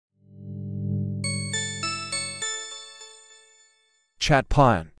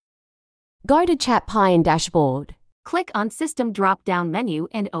ChatPion. Go to ChatPion dashboard. Click on System drop-down menu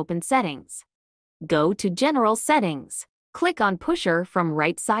and open Settings. Go to General Settings. Click on Pusher from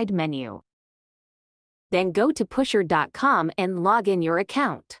right side menu. Then go to pusher.com and log in your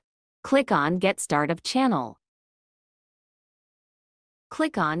account. Click on Get Start of Channel.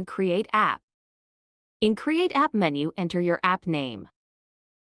 Click on Create App. In Create App menu, enter your app name.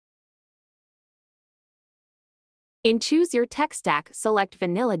 In Choose Your Tech Stack, select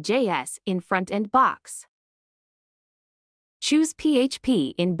Vanilla.js in front-end box. Choose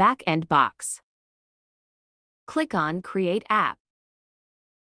PHP in back-end box. Click on Create App.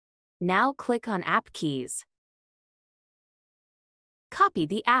 Now click on App Keys. Copy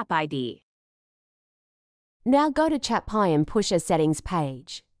the app ID. Now go to ChatPion Pusher Settings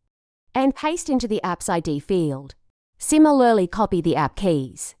page and paste into the app's ID field. Similarly, copy the app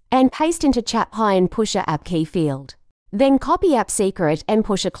keys and paste into ChatPion Pusher app key field. Then copy app secret and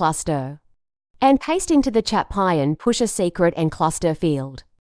pusher cluster and paste into the ChatPion Pusher secret and cluster field.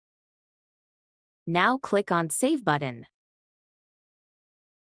 Now click on Save button.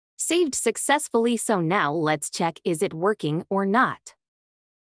 Saved successfully, so now let's check is it working or not.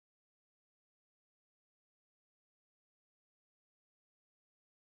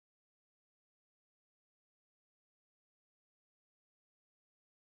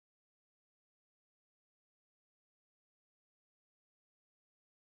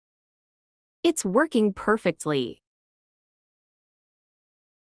 It's working perfectly.